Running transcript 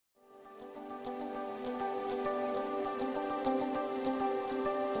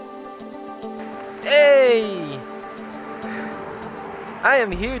I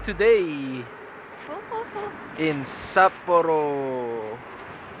am here today in Sapporo.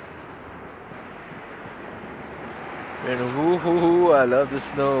 And woohoo, I love the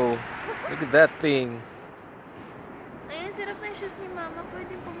snow. Look at that thing. Ay, sarap ng shoes ni Mama.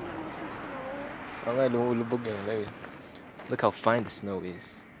 Pwede pong laro sa snow. Okay, lumulubog yan. Look how fine the snow is.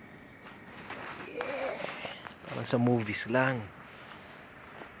 Yeah. Parang sa movies lang.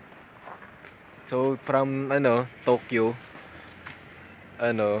 So from Tokyo,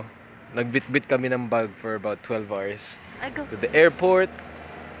 nagbitbit kami ng bag for about 12 hours to the airport,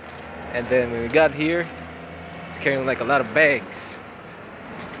 and then when we got here, it's carrying like a lot of bags.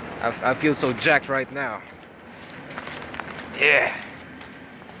 I feel so jacked right now. Yeah.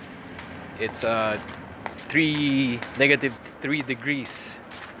 It's negative 3 degrees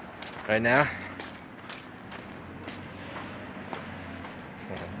right now.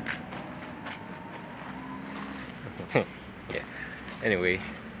 Yeah. Anyway.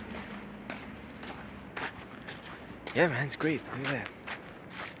 Yeah, man, it's great. Look at that.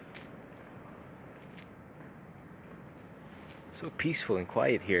 So peaceful and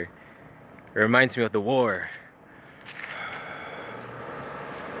quiet here. It reminds me of the war.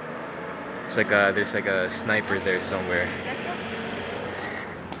 It's like there's like a sniper there somewhere.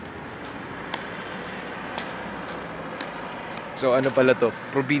 So ano pala to?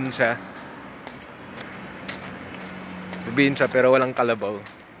 Probinsya. Probinsya pero walang kalabaw.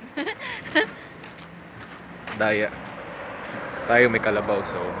 Daya. Tayo may kalabaw,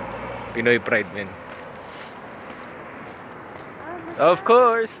 so Pinoy pride, man. Of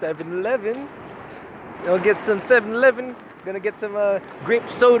course, 7-Eleven. I'll get some 7-Eleven. Gonna get some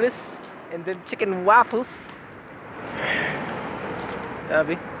grape sodas and then chicken waffles.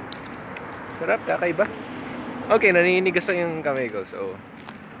 Sabi. Sarap, kakaiba. Okay, naninigas lang yung kamay ko, so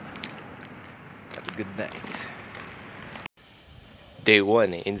have a good night. Day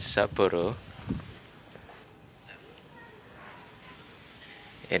 1 in Sapporo.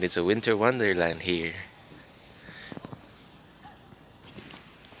 And it's a winter wonderland here.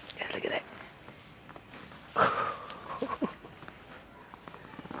 Yeah, look at that.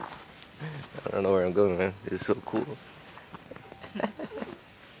 I don't know where I'm going, man. This is so cool.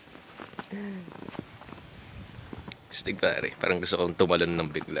 Stig pare, parang gusto kong tumalon ng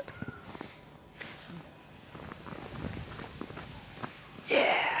bigla.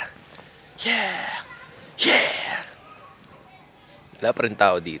 Yeah! Yeah! Yeah! Wala pa rin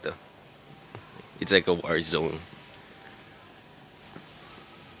tao dito. It's like a war zone.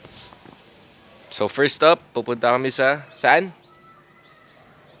 So first up, pupunta kami sa saan?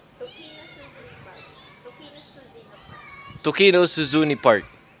 Tokino Suzuni Park.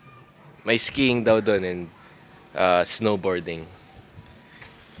 May skiing daw doon and snowboarding.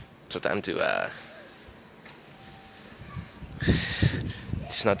 So time to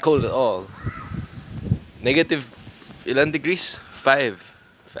it's not cold at all. Negative ilan degrees? 5.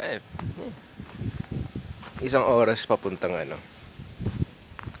 Isang oras papuntang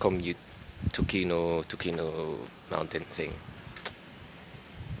commute Tokino mountain thing.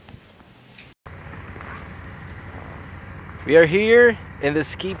 We are here in the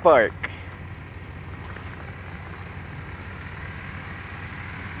ski park.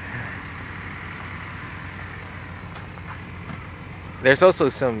 There's also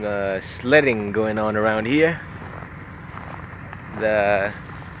some sledding going on around here.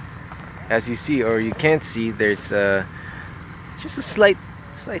 As you see, or you can't see, there's just a slight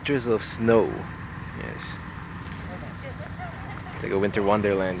drizzle of snow. Yes, it's like a winter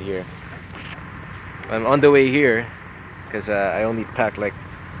wonderland here. I'm on the way here because I only packed like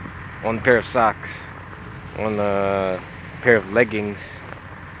one pair of socks, one pair of leggings,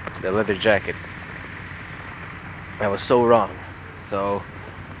 the leather jacket. I was so wrong. So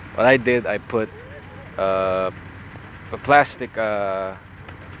what I did, I put a plastic bag.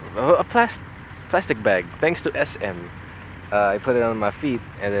 Thanks to SM, I put it on my feet,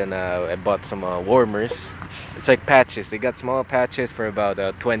 and then I bought some warmers. It's like patches. They got small patches for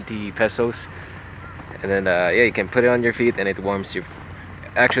about 20 pesos, and then yeah, you can put it on your feet, and it warms you.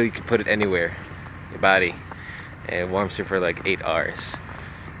 Actually, you can put it anywhere, your body, and it warms you for like 8 hours.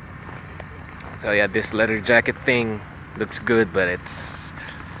 So yeah, this leather jacket thing looks good, but it's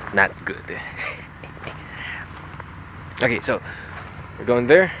not good. Okay, so we're going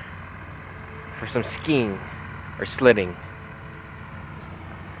there for some skiing or sledding.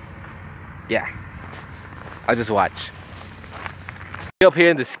 Yeah, I'll just watch. Up here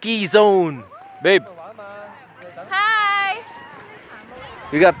in the ski zone, babe. Hi!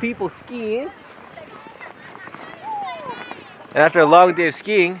 So we got people skiing, and after a long day of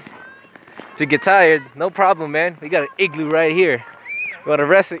skiing, if you get tired, no problem, man. We got an igloo right here. You want to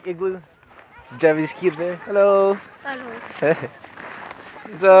rest in igloo? It's Javi's kid there. Hello. Hello.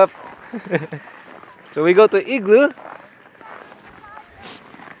 What's up? So we go to igloo.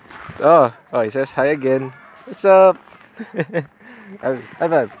 Oh, he says hi again. What's up? High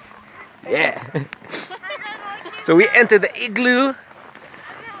five. Yeah. So we enter the igloo.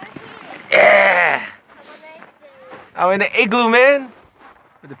 Yeah. I'm in the igloo, man.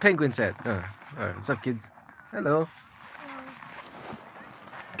 Where the penguins at? Oh, what's up, kids? Hello.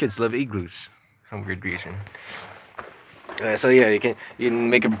 Kids love igloos. Some weird reason. So yeah, you can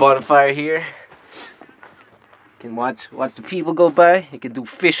make a bonfire here. You can watch the people go by. You can do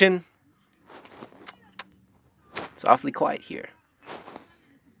fishing. It's awfully quiet here.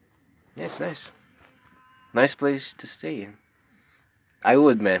 Yeah, it's nice. Nice place to stay in. I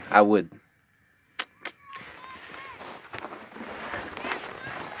would, man. I would.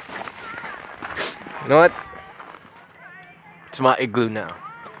 You know what? It's my igloo now.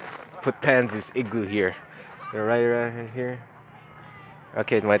 Put Panzer's igloo here. They're right around here.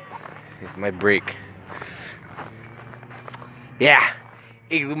 Okay, it might break. Yeah,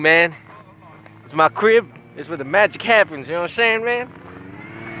 igloo, man. It's my crib. It's where the magic happens. You know what I'm saying, man?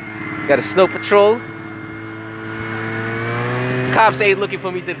 Got a snow patrol. Cops ain't looking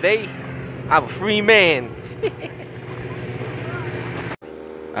for me today. I'm a free man.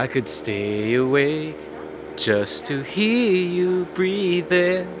 I could stay awake just to hear you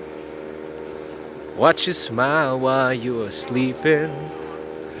breathing. Watch you smile while you're sleeping,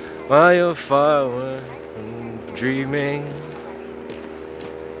 while you're far away from dreaming.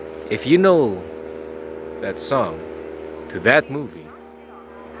 If you know that song to that movie,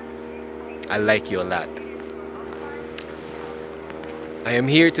 I like you a lot. I am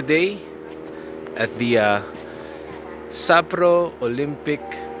here today at the Sapporo Olympic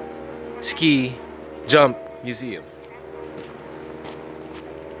Ski Jump Museum.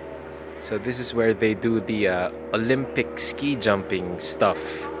 So this is where they do the Olympic ski jumping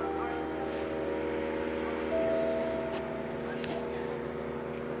stuff.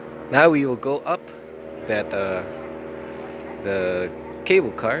 Now we will go up that the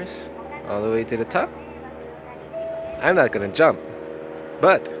cable cars all the way to the top. I'm not gonna jump,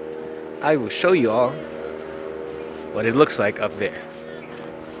 but I will show you all what it looks like up there.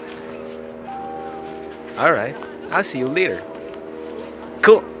 Alright, I'll see you later.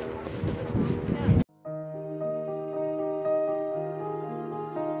 Cool.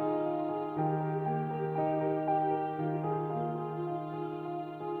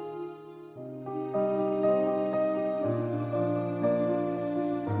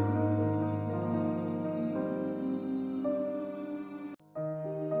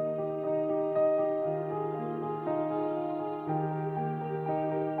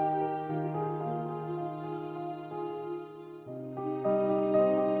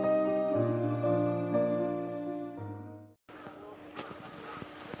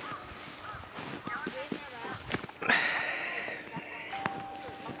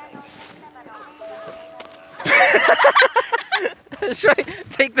 That's right.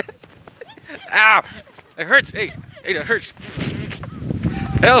 Take that. Ow! It hurts. Hey, that hurts.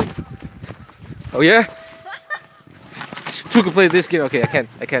 Help! Oh yeah? Who can play this game? Okay, I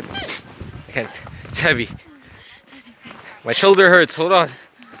can't. It's heavy. My shoulder hurts. Hold on.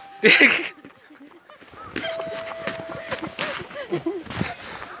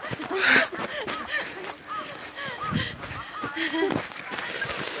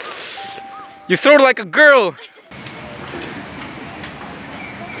 You throw it like a girl.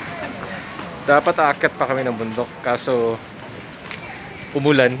 Dapat aakyat pa kami ng bundok, kaso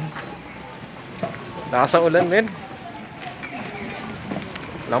umulan. Nakasa ulan, men.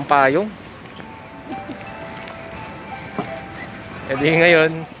 Walang payong. E di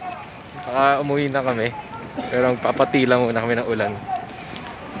ngayon, umuwi na kami. Pero papatila muna kami ng ulan.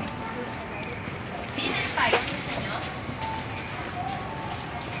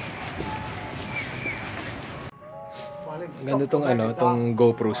 Ganda tong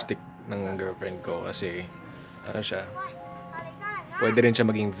GoPro stick ng girlfriend ko kasi siya, pwede rin siya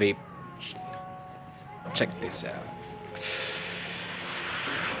maging vape. Check this out.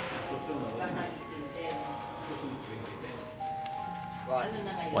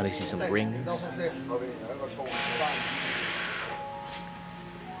 Wanna see some rings?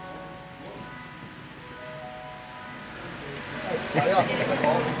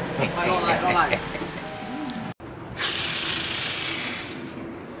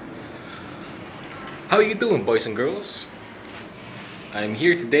 How are you doing, boys and girls? I'm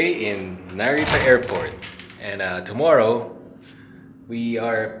here today in Narita Airport, and tomorrow we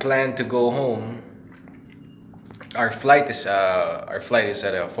are planned to go home our flight is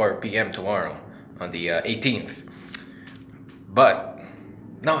at 4 p.m. tomorrow on the 18th. But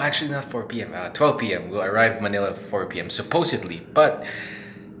no, actually not 4 p.m. 12 p.m. We'll arrive Manila at 4 p.m. supposedly. But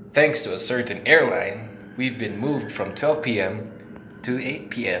thanks to a certain airline, we've been moved from 12 p.m. to 8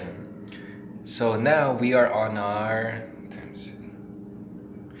 p.m. So now we are on our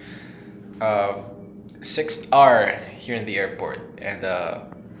 6th hour here in the airport, and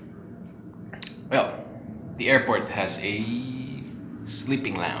well, the airport has a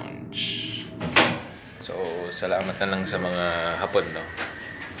sleeping lounge. So salamat na lang sa mga Hapon, no?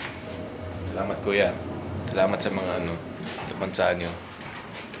 Salamat kuya. Salamat sa mga sa nyo.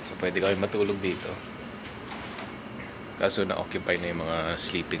 So pwede kami matulog dito. Kaso na-occupy na yung mga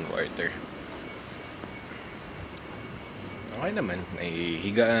sleeping quarter. Okay naman, may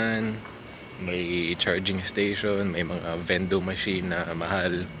higaan, may charging station, may mga vendo machine na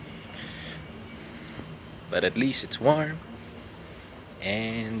mahal. But at least it's warm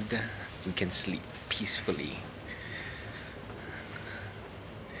and we can sleep peacefully.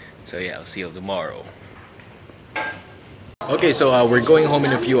 So yeah, I'll see you tomorrow. Okay, so we're going home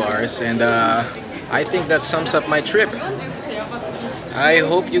in a few hours, and I think that sums up my trip. I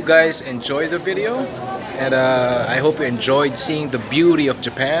hope you guys enjoyed the video, and I hope you enjoyed seeing the beauty of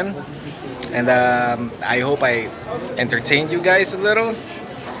Japan, and I hope I entertained you guys a little.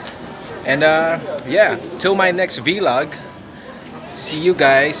 And yeah, till my next vlog, see you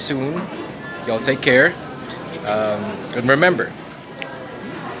guys soon. Y'all take care, and remember,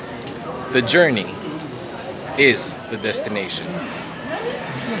 the journey is the destination.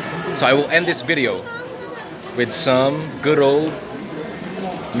 So I will end this video with some good old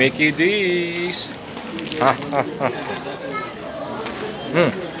Mickey D's.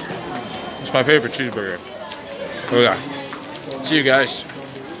 It's my favorite cheeseburger. Oh yeah. See you guys.